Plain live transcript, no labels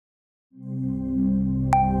Hi,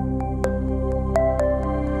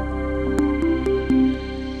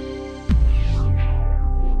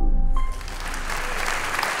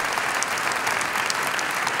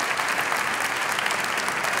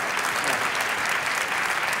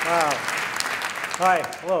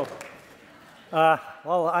 hello.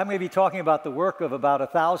 Well, I'm going to be talking about the work of about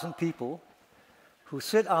 1,000 people who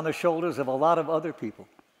sit on the shoulders of a lot of other people.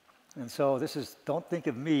 And so don't think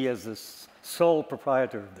of me as the sole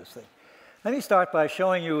proprietor of this thing. Let me start by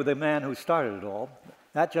showing you the man who started it all.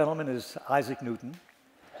 That gentleman is Isaac Newton.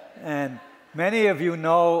 And many of you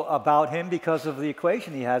know about him because of the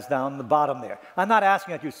equation he has down the bottom there. I'm not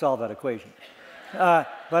asking that you solve that equation. But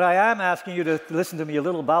I am asking you to listen to me a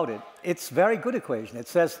little about it. It's a very good equation. It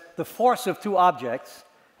says the force of two objects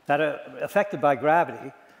that are affected by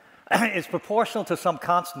gravity is proportional to some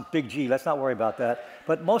constant, big G. Let's not worry about that.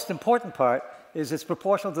 But most important part is it's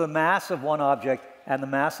proportional to the mass of one object and the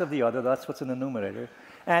mass of the other. That's what's in the numerator.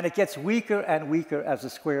 And it gets weaker and weaker as the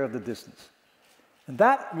square of the distance. And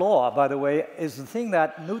that law, by the way, is the thing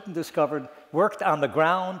that Newton discovered worked on the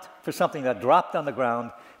ground for something that dropped on the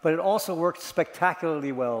ground, but it also worked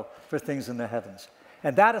spectacularly well for things in the heavens.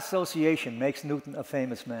 And that association makes Newton a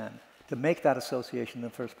famous man, to make that association in the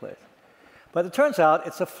first place. But it turns out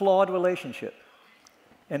it's a flawed relationship.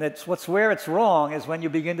 And where it's wrong is when you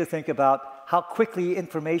begin to think about how quickly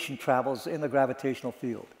information travels in the gravitational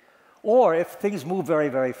field, or if things move very,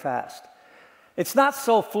 very fast. It's not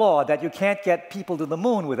so flawed that you can't get people to the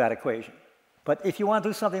moon with that equation. But if you want to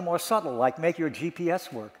do something more subtle, like make your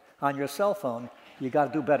GPS work on your cell phone, you've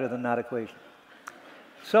got to do better than that equation.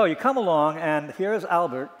 So you come along, and here's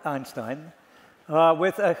Albert Einstein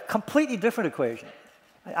with a completely different equation.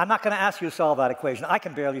 I'm not going to ask you to solve that equation. I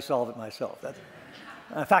can barely solve it myself.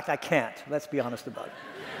 In fact, I can't. Let's be honest about it.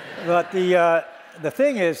 But the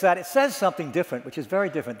thing is that it says something different, which is very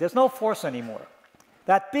different. There's no force anymore.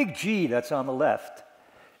 That big G that's on the left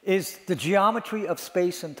is the geometry of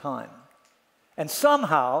space and time. And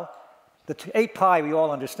somehow, the 8 pi we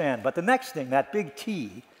all understand, but the next thing, that big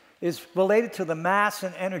T, is related to the mass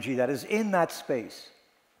and energy that is in that space.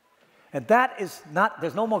 And that is not,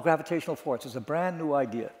 there's no more gravitational force. It's a brand new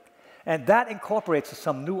idea. And that incorporates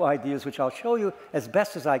some new ideas, which I'll show you as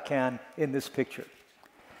best as I can in this picture.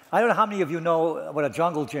 I don't know how many of you know what a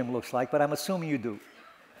jungle gym looks like, but I'm assuming you do.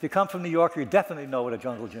 If you come from New York, you definitely know what a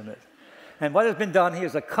jungle gym is. And what has been done here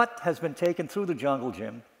is a cut has been taken through the jungle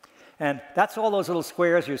gym. And that's all those little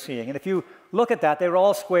squares you're seeing. And if you look at that, they were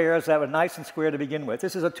all squares that were nice and square to begin with.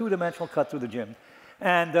 This is a two-dimensional cut through the gym.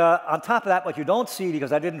 And on top of that, what you don't see,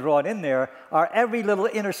 because I didn't draw it in there, are every little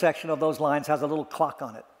intersection of those lines has a little clock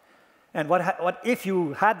on it. And if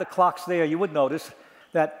you had the clocks there, you would notice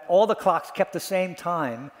that all the clocks kept the same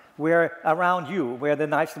time around you, where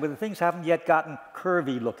the things haven't yet gotten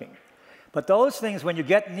curvy looking. But those things, when you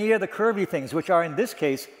get near the curvy things, which are in this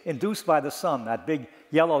case induced by the sun, that big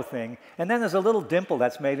yellow thing, and then there's a little dimple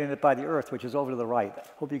that's made in it by the Earth, which is over to the right.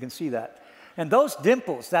 Hope you can see that. And those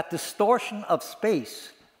dimples, that distortion of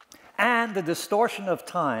space and the distortion of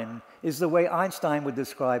time, is the way Einstein would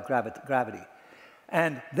describe gravity.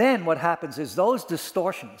 And then what happens is those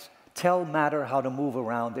distortions tell matter how to move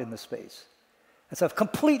around in the space. It's a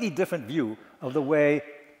completely different view of the way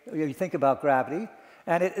you think about gravity,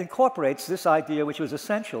 and it incorporates this idea which was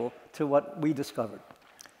essential to what we discovered,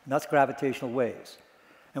 and that's gravitational waves.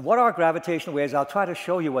 And what are gravitational waves? I'll try to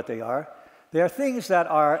show you what they are. They are things that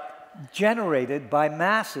are generated by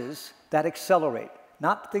masses that accelerate,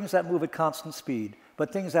 not things that move at constant speed,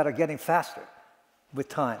 but things that are getting faster with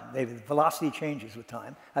time. Velocity changes with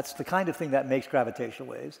time. That's the kind of thing that makes gravitational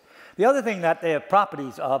waves. The other thing that they have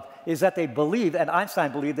properties of is that they believe, and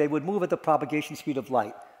Einstein believed, they would move at the propagation speed of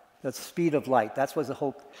light. The speed of light. That was the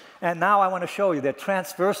whole. And now I want to show you they're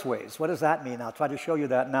transverse waves. What does that mean? I'll try to show you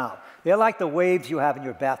that now. They're like the waves you have in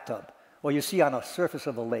your bathtub or you see on the surface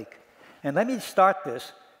of a lake. And let me start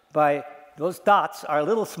this by those dots are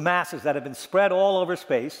little masses that have been spread all over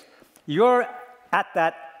space. You're at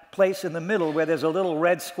that place in the middle where there's a little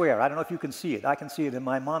red square. I don't know if you can see it. I can see it in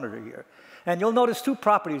my monitor here. And you'll notice two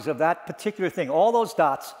properties of that particular thing. All those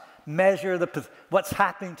dots measure what's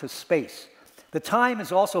happening to space. The time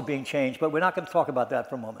is also being changed, but we're not going to talk about that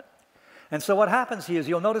for a moment. And so what happens here is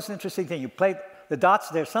you'll notice an interesting thing. You play the dots.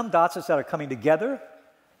 There's some dots that are coming together,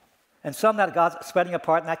 and some that are spreading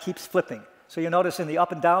apart, and that keeps flipping. So you notice in the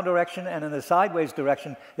up and down direction and in the sideways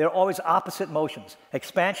direction, there are always opposite motions.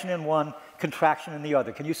 Expansion in one, contraction in the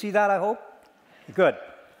other. Can you see that, I hope? Good.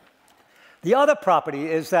 The other property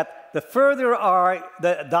is that the further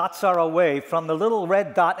the dots are away from the little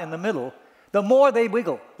red dot in the middle, the more they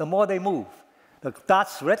wiggle, the more they move. The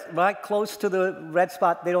dots right close to the red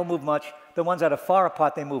spot, they don't move much. The ones that are far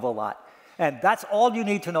apart, they move a lot. And that's all you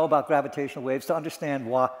need to know about gravitational waves to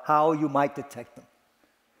understand how you might detect them.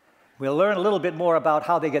 We'll learn a little bit more about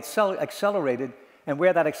how they get accelerated and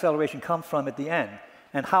where that acceleration comes from at the end,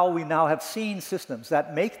 and how we now have seen systems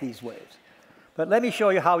that make these waves. But let me show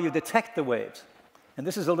you how you detect the waves. And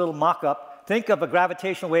this is a little mock-up. Think of a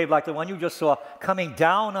gravitational wave like the one you just saw coming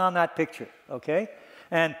down on that picture, okay?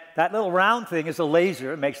 And that little round thing is a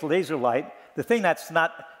laser. It makes laser light. The thing that's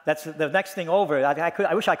the next thing over,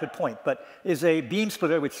 I wish I could point, but is a beam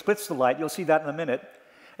splitter which splits the light. You'll see that in a minute.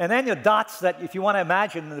 And then your dots that, if you want to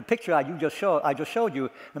imagine in the picture I just showed you,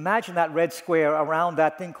 imagine that red square around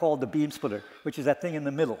that thing called the beam splitter, which is that thing in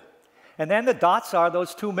the middle. And then the dots are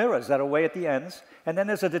those two mirrors that are way at the ends. And then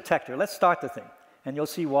there's a detector. Let's start the thing. And you'll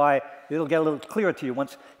see why it'll get a little clearer to you.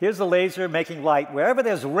 Here's the laser making light. Wherever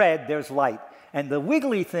there's red, there's light. And the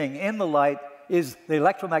wiggly thing in the light is the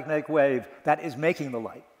electromagnetic wave that is making the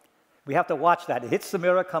light. We have to watch that. It hits the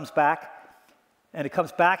mirror, comes back, and it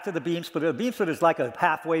comes back to the beam splitter. The beam splitter is like a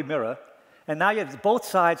halfway mirror. And now both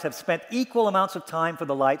sides have spent equal amounts of time for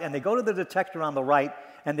the light, and they go to the detector on the right,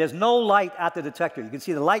 and there's no light at the detector. You can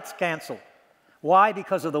see the lights cancel. Why?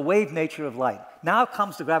 Because of the wave nature of light. Now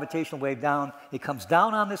comes the gravitational wave down. It comes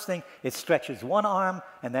down on this thing. It stretches one arm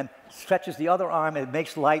and then stretches the other arm. And it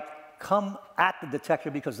makes light come at the detector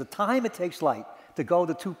because the time it takes light to go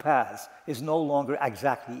the two paths is no longer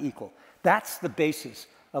exactly equal. That's the basis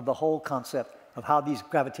of the whole concept of how these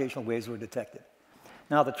gravitational waves were detected.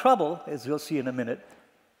 Now the trouble, as you'll see in a minute,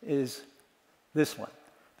 is this one.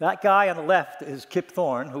 That guy on the left is Kip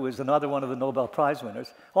Thorne, who is another one of the Nobel Prize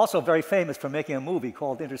winners, also very famous for making a movie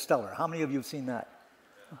called Interstellar. How many of you have seen that?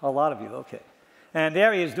 A lot of you, okay. And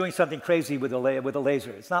there he is doing something crazy with a laser.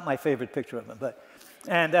 It's not my favorite picture of him,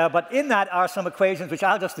 but in that are some equations which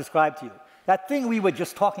I'll just describe to you. That thing we were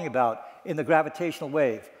just talking about in the gravitational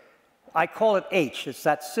wave, I call it H. It's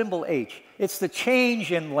that symbol H. It's the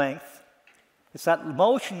change in length. It's that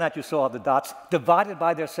motion that you saw of the dots divided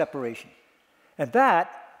by their separation. And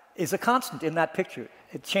that is a constant in that picture.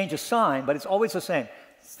 It changes sign, but it's always the same.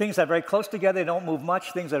 Things that are very close together, they don't move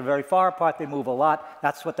much. Things that are very far apart, they move a lot.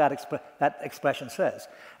 That's what that expression says.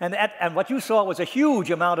 And what you saw was a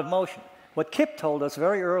huge amount of motion. What Kip told us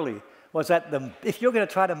very early was that if you're going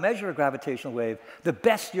to try to measure a gravitational wave, the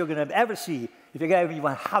best you're going to ever see, if you're going to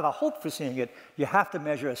even have a hope for seeing it, you have to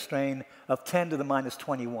measure a strain of 10 to the minus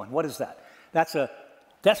 21. What is that? That's a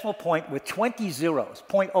decimal point with 20 zeros,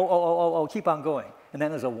 0.0000, keep on going, and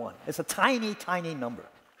then there's a 1. It's a tiny, tiny number.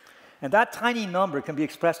 And that tiny number can be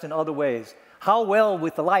expressed in other ways. How well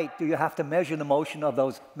with the light do you have to measure the motion of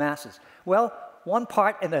those masses? Well, 1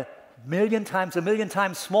 part in a million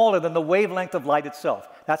times smaller than the wavelength of light itself.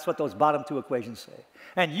 That's what those bottom two equations say.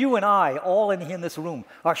 And you and I, all in this room,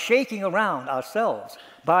 are shaking around ourselves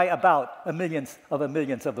by about a millionth of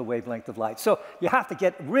the wavelength of light. So you have to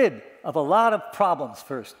get rid of a lot of problems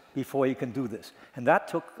first before you can do this. And that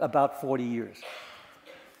took about 40 years.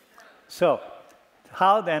 So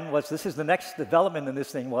how then this is the next development in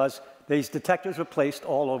this thing was these detectors were placed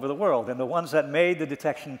all over the world. And the ones that made the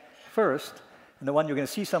detection first, and the one you're going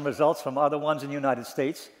to see some results from are the ones in the United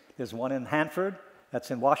States. There's one in Hanford, that's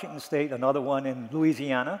in Washington State, another one in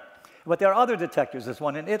Louisiana. But there are other detectors. There's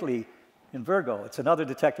one in Italy, in Virgo. It's another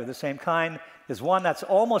detector, the same kind. There's one that's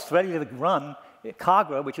almost ready to run,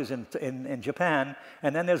 Kagra, which is in Japan,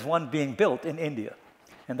 and then there's one being built in India.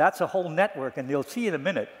 And that's a whole network, and you'll see in a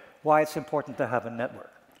minute why it's important to have a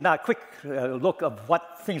network. Now, a quick look of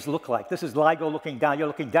what things look like. This is LIGO looking down. You're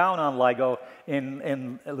looking down on LIGO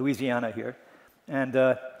in Louisiana here. And,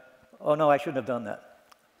 oh no, I shouldn't have done that.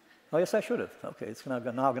 Oh, yes, I should have. Okay, it's now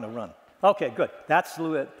going to run. Okay, good. That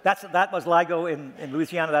was LIGO in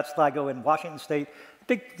Louisiana. That's LIGO in Washington State.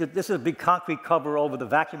 This is a big concrete cover over the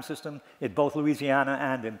vacuum system in both Louisiana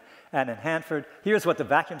and in Hanford. Here's what the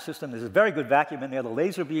vacuum system is. There's a very good vacuum in there. The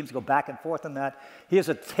laser beams go back and forth in that. Here's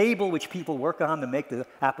a table which people work on to make the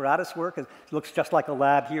apparatus work. It looks just like a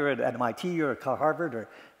lab here at MIT or at Harvard or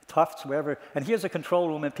Tufts, wherever. And here's a control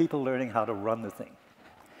room and people learning how to run the thing.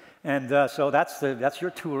 And so that's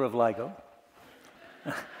your tour of LIGO.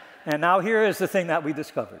 And now here is the thing that we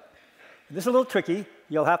discovered. This is a little tricky.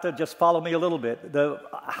 You'll have to just follow me a little bit. The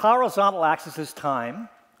horizontal axis is time,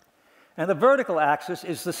 and the vertical axis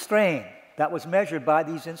is the strain that was measured by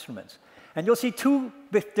these instruments. And you'll see two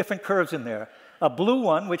different curves in there. A blue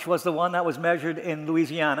one, which was the one that was measured in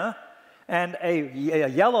Louisiana, and a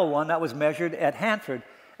yellow one that was measured at Hanford.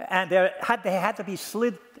 And they had to be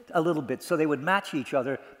slid a little bit so they would match each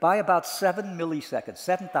other by about 7 milliseconds,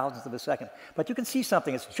 7 thousandths of a second. But you can see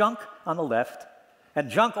something. It's junk on the left, and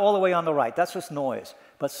junk all the way on the right. That's just noise.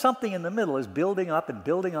 But something in the middle is building up and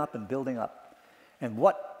building up and building up. And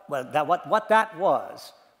what that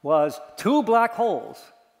was two black holes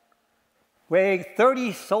weighing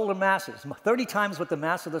 30 solar masses, 30 times what the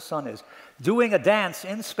mass of the sun is, doing a dance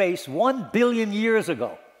in space 1 billion years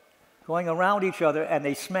ago, going around each other, and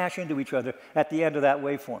they smash into each other at the end of that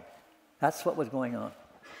waveform. That's what was going on.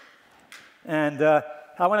 And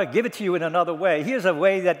I want to give it to you in another way. Here's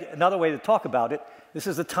another way to talk about it. This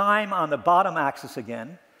is the time on the bottom axis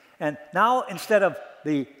again. And now, instead of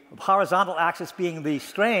the horizontal axis being the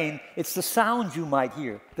strain, it's the sound you might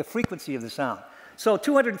hear, the frequency of the sound. So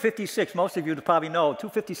 256, most of you probably know,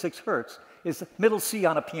 256 hertz is the middle C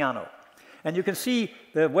on a piano. And you can see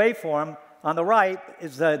the waveform on the right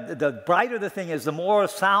is the brighter the thing is, the more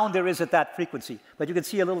sound there is at that frequency. But you can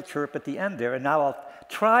see a little chirp at the end there. And now I'll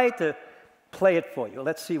try to play it for you.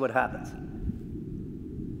 Let's see what happens.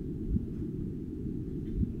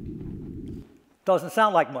 Doesn't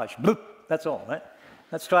sound like much. Bloop. That's all, right?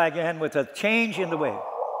 Let's try again with a change in the wave.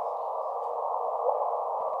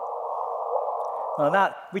 Well,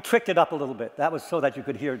 now, we tricked it up a little bit. That was so that you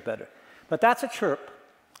could hear it better. But that's a chirp.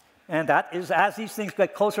 And that is, as these things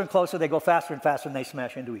get closer and closer, they go faster and faster, and they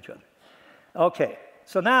smash into each other. OK,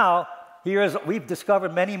 so now, we've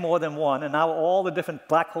discovered many more than one, and now all the different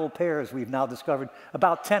black hole pairs we've now discovered,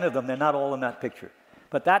 about 10 of them. They're not all in that picture.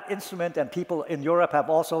 But that instrument and people in Europe have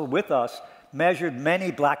also, with us, measured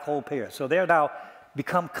many black hole pairs. So they're now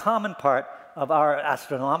become common part of our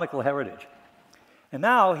astronomical heritage. And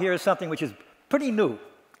now, here's something which is pretty new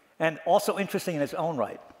and also interesting in its own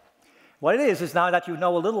right. What it is now that you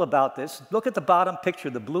know a little about this, look at the bottom picture,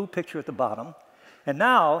 the blue picture at the bottom. And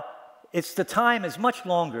now, the time is much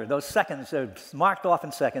longer. Those seconds are marked off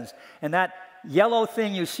in seconds. And that yellow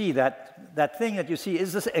thing you see, that thing that you see,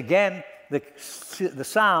 is this, again, the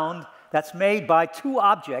sound that's made by two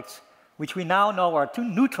objects, which we now know are two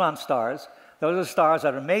neutron stars. Those are stars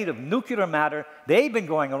that are made of nuclear matter. They've been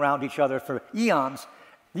going around each other for eons.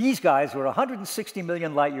 These guys were 160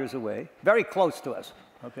 million light years away, very close to us,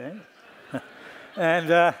 okay?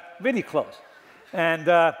 And really close.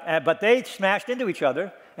 But they smashed into each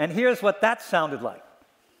other, and here's what that sounded like.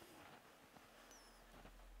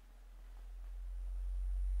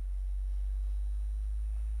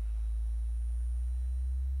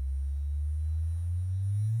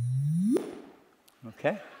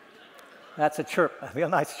 Okay? That's a chirp, a real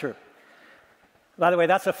nice chirp. By the way,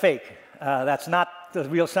 that's a fake. That's not the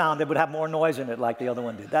real sound. It would have more noise in it like the other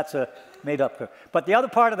one did. That's a made-up chirp. But the other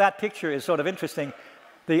part of that picture is sort of interesting.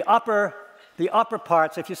 The upper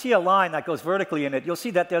parts, if you see a line that goes vertically in it, you'll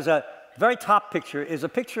see that there's a very top picture is a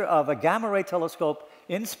picture of a gamma-ray telescope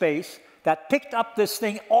in space that picked up this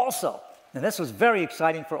thing also. And this was very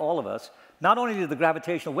exciting for all of us. Not only did the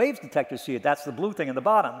gravitational waves detector see it, that's the blue thing in the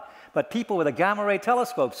bottom, but people with a gamma-ray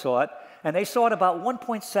telescope saw it, and they saw it about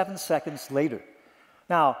 1.7 seconds later.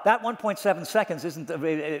 Now, that 1.7 seconds is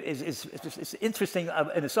interesting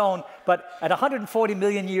in its own, but at 140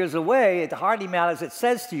 million years away, it hardly matters. It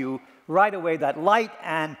says to you right away that light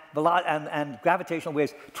and gravitational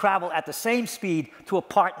waves travel at the same speed to a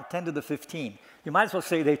part in 10 to the 15. You might as well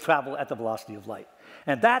say they travel at the velocity of light.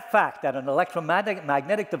 And that fact that an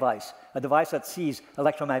electromagnetic device, a device that sees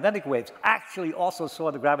electromagnetic waves, actually also saw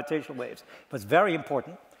the gravitational waves, was very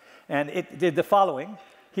important. And it did the following.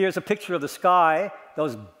 Here's a picture of the sky.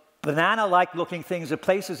 Those banana-like looking things are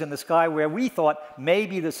places in the sky where we thought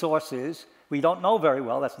maybe the source is. We don't know very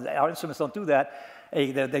well. Our instruments don't do that.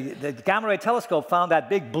 The gamma-ray telescope found that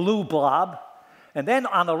big blue blob. And then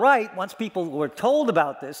on the right, once people were told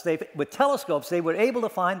about this, with telescopes, they were able to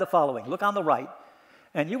find the following. Look on the right.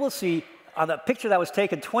 And you will see on the picture that was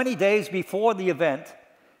taken 20 days before the event,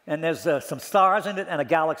 and there's some stars in it and a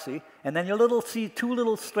galaxy, and then you'll see two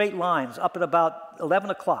little straight lines up at about 11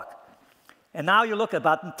 o'clock. And now you look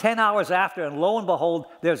about 10 hours after, and lo and behold,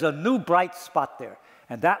 there's a new bright spot there.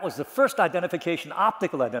 And that was the first identification,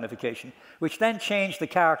 optical identification, which then changed the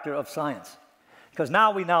character of science. Because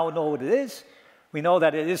now we know what it is. We know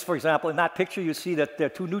that it is, for example, in that picture you see that there are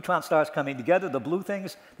two neutron stars coming together, the blue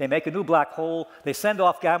things. They make a new black hole. They send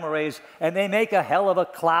off gamma rays, and they make a hell of a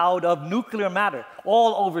cloud of nuclear matter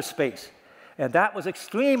all over space. And that was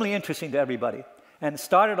extremely interesting to everybody and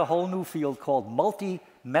started a whole new field called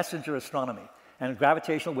multi-messenger astronomy. And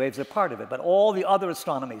gravitational waves are part of it. But all the other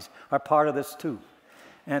astronomies are part of this too.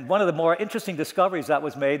 And one of the more interesting discoveries that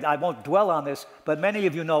was made, I won't dwell on this, but many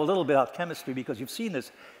of you know a little bit about chemistry because you've seen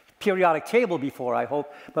this periodic table before, I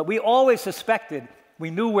hope. But we always suspected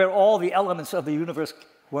we knew where all the elements of the universe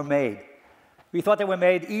were made. We thought they were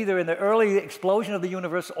made either in the early explosion of the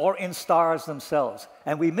universe or in stars themselves.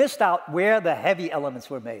 And we missed out where the heavy elements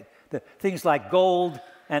were made. The things like gold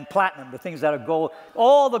and platinum, the things that are gold.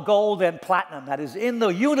 All the gold and platinum that is in the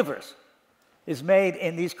universe is made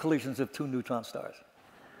in these collisions of two neutron stars.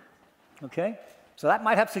 Okay? So that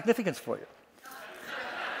might have significance for you.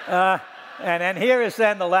 And then here is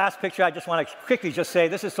then the last picture. I just want to quickly just say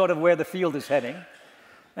this is sort of where the field is heading.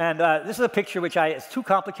 And this is a picture which it's too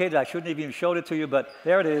complicated. I shouldn't have even showed it to you, but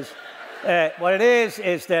there it is. What it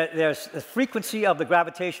is that there's the frequency of the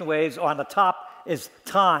gravitational waves. On the top is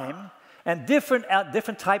time. And different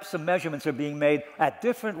types of measurements are being made at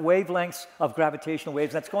different wavelengths of gravitational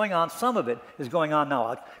waves. That's going on. Some of it is going on now.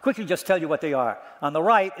 I'll quickly just tell you what they are. On the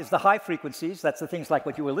right is the high frequencies. That's the things like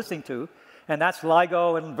what you were listening to. And that's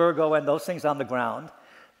LIGO and Virgo and those things on the ground.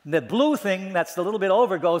 The blue thing that's a little bit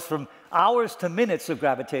over goes from hours to minutes of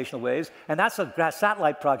gravitational waves, and that's a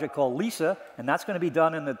satellite project called LISA, and that's going to be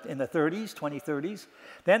done in the 2030s.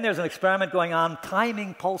 Then there's an experiment going on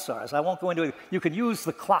timing pulsars. I won't go into it. You can use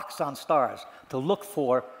the clocks on stars to look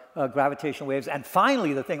for gravitational waves. And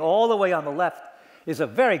finally, the thing all the way on the left is a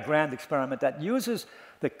very grand experiment that uses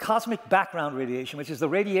the cosmic background radiation, which is the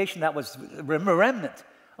radiation that was a remnant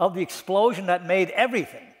of the explosion that made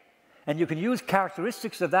everything. And you can use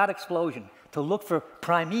characteristics of that explosion to look for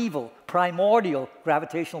primordial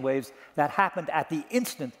gravitational waves that happened at the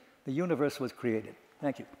instant the universe was created.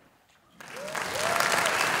 Thank you.